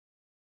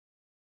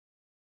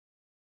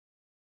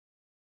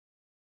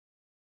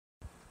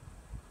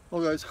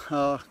Well guys,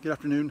 good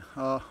afternoon.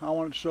 I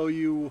wanted to show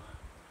you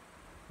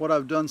what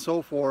I've done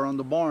so far on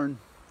the barn.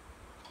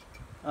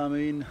 I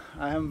mean,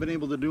 I haven't been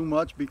able to do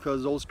much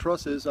because those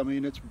trusses, I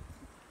mean, it's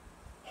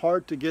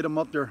hard to get them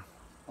up there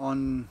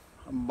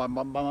by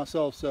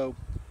myself. So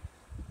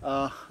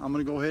I'm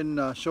going to go ahead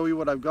and show you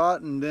what I've got,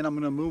 and then I'm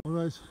going to move.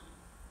 Well guys,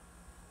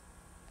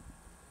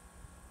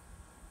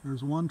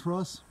 there's one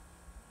truss,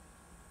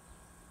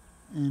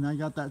 and I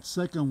got that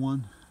second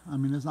one. I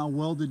mean, it's not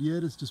welded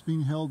yet, it's just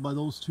being held by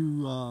those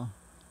two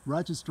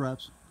ratchet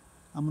straps.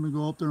 I'm going to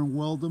go up there and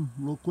weld them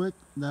real quick.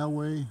 That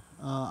way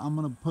I'm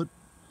going to put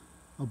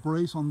a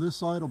brace on this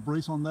side, a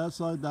brace on that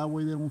side. That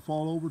way they don't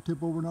fall over,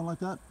 tip over, nothing like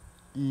that.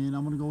 And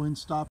I'm going to go ahead and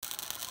stop.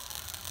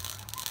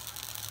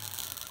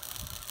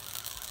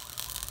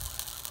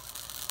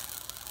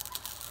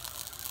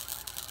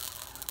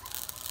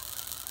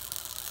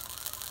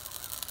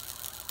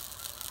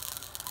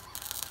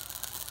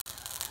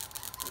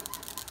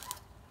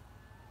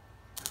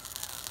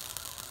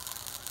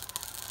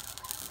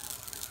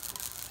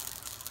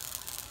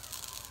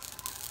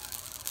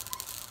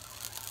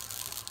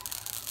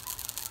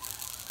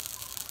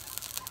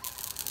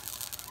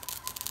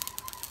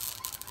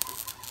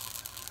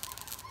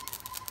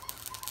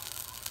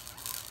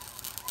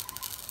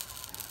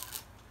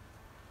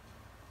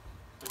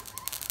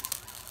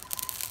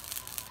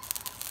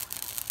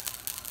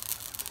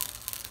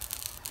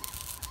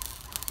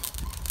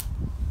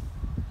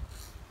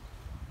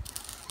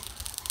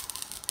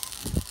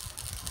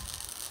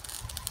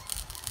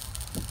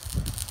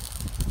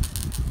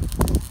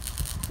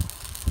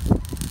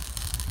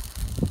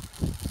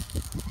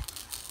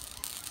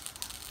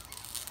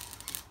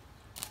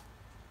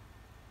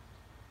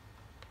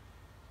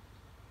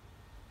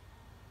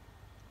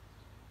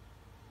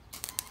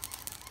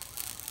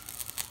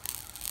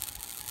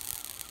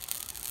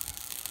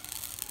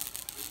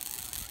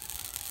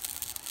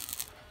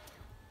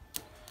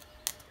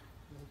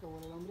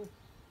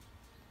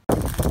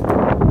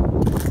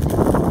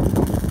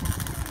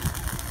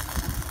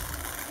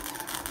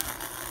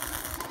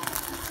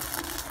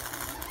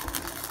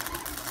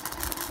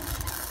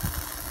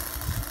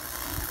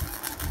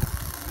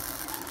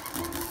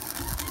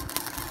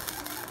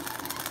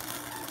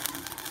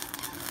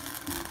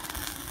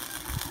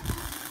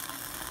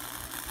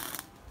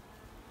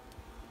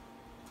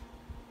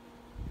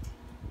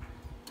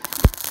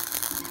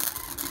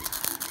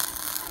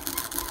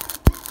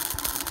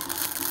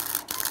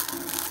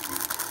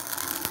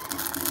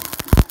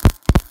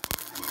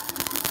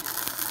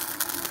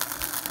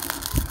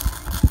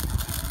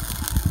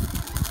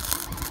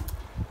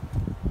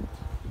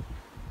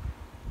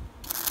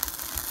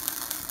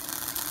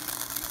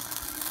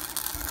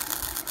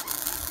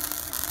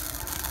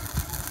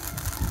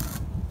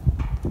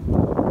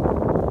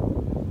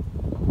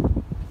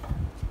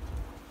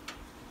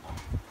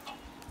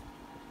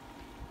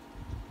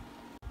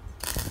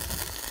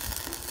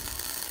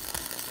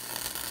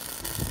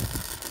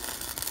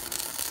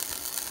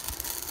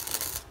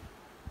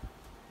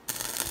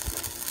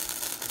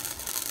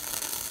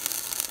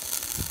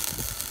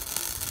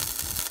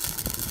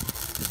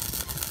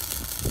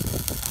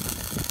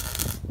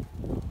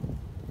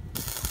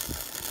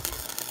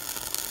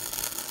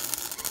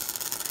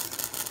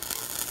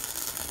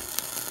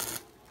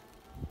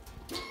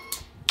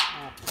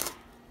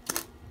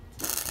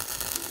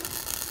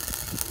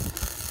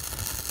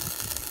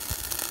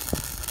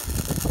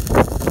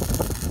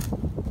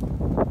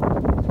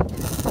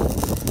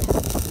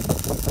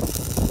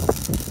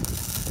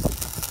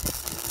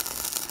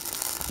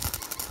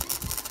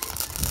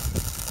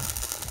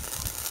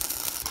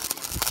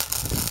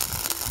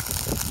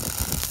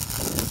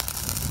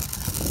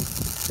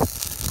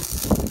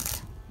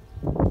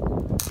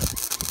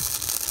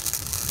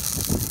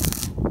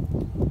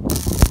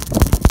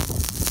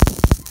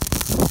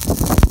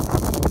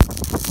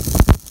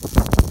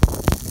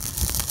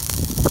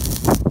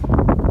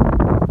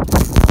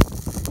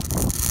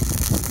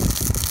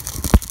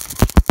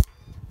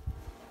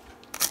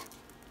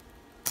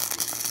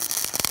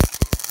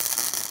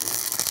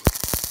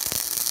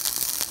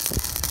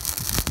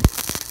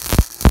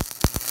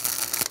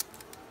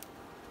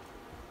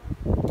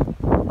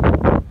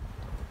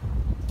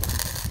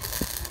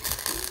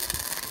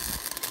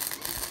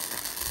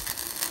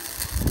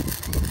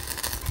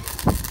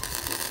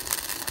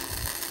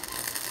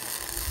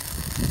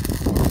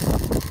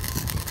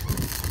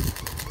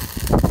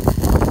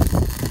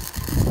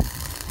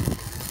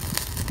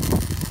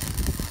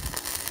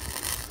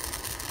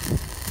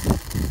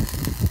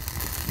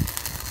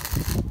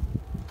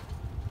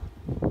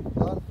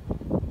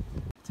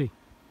 Sí.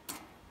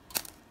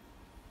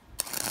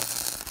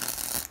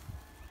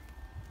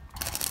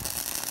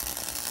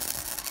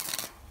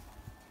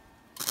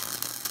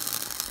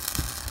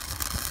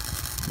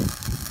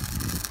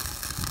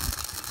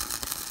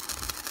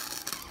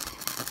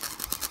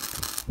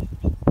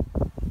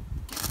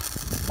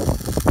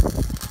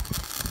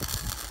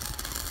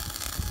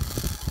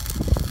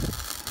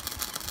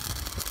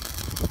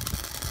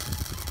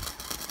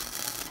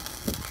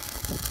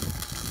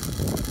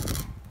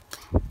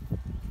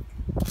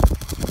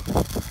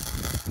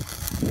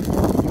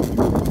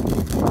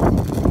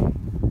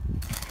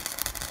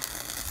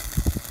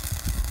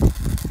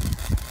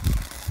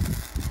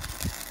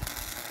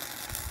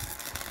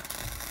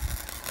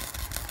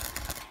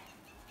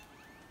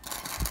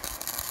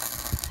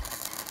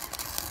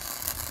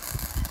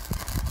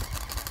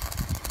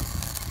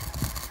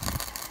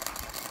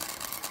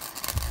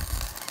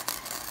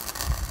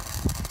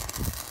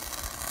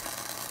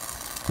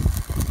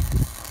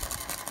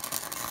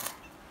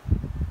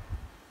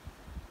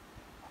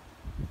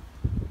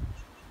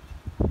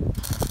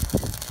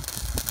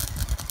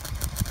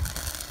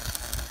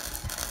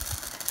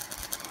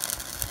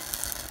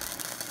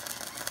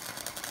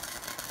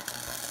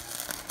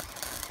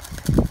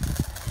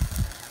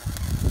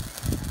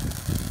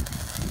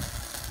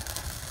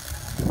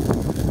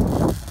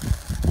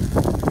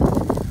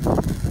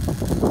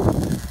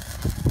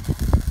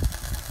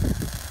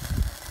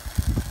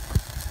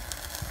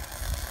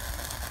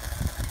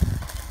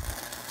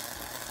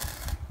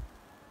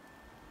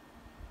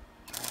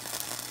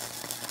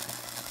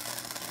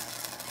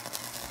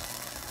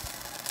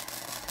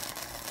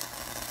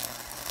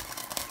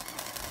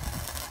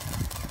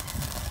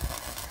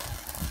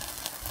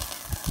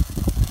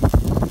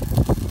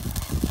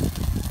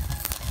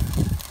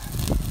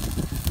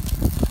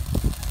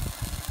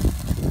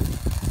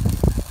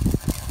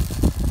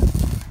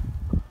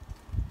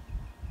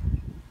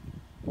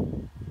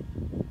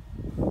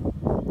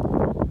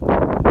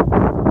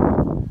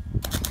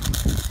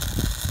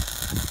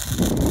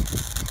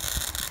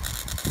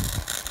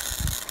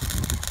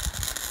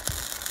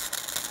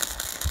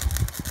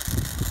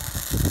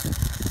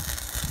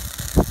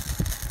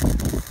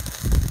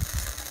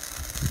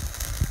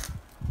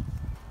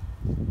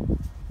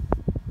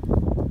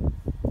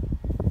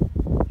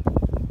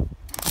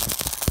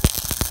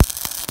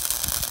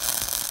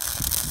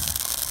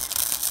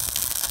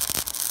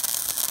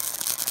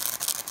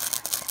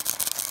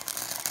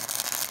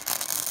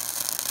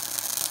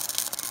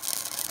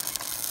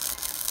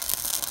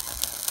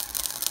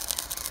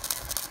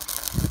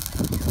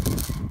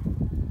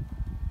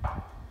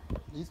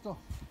 go.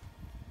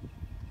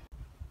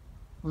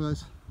 Well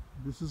guys,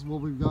 this is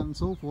what we've gotten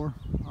so far.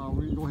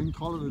 We're gonna go ahead and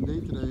call it a day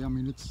today. I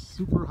mean, it's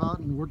super hot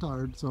and we're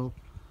tired, so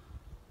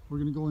we're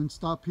gonna go ahead and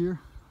stop here.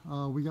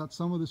 We got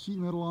some of the sheet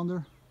metal on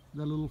there,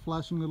 that little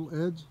flashing little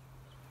edge.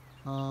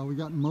 We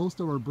got most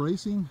of our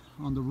bracing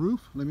on the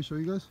roof. Let me show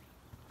you guys.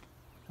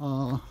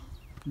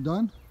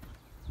 Done.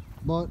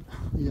 But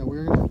yeah,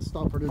 we're gonna have to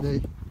stop for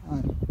today.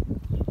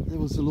 It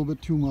was a little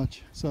bit too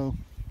much. So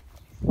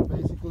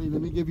basically,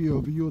 let me give you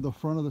a view of the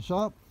front of the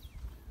shop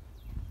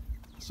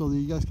so that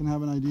you guys can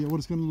have an idea what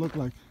it's going to look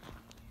like.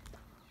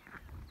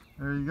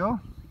 There you go.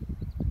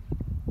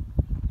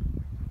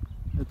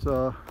 It's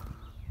a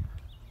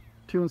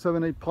 2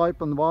 7/8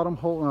 pipe on the bottom,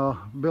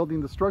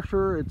 building the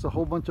structure. It's a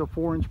whole bunch of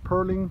 4-inch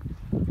purling.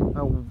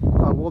 I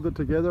welded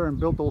together and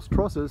built those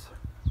trusses.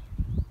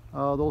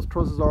 Those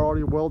trusses are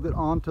already welded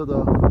onto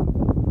the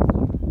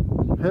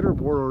header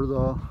board or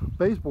the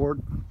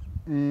baseboard,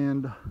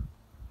 and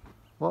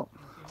well,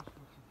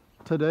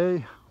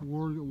 today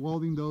we're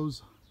welding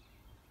those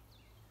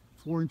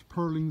 4-inch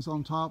purlings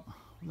on top.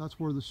 That's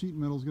where the sheet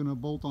metal is going to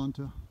bolt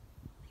onto.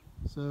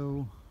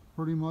 So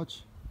pretty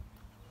much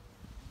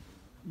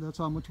that's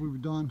how much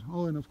we've done.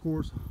 Oh, and of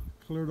course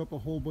cleared up a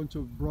whole bunch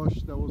of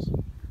brush that was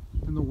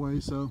in the way.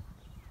 So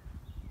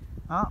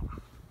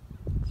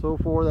so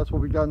far that's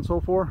what we've gotten so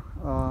far.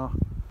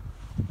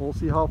 We'll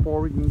see how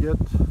far we can get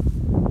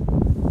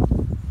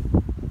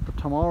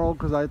tomorrow,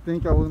 because I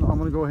think I'm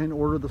going to go ahead and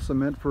order the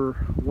cement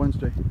for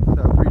Wednesday,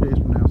 3 days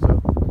from now. So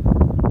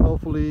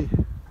hopefully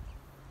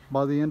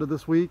by the end of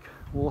this week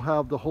we'll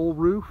have the whole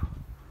roof,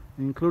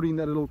 including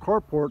that little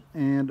carport,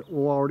 and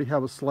we'll already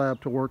have a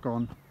slab to work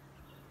on.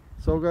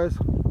 So guys,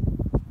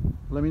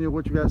 let me know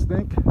what you guys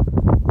think.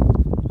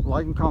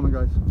 Like and comment,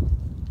 guys.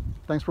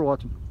 Thanks for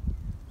watching.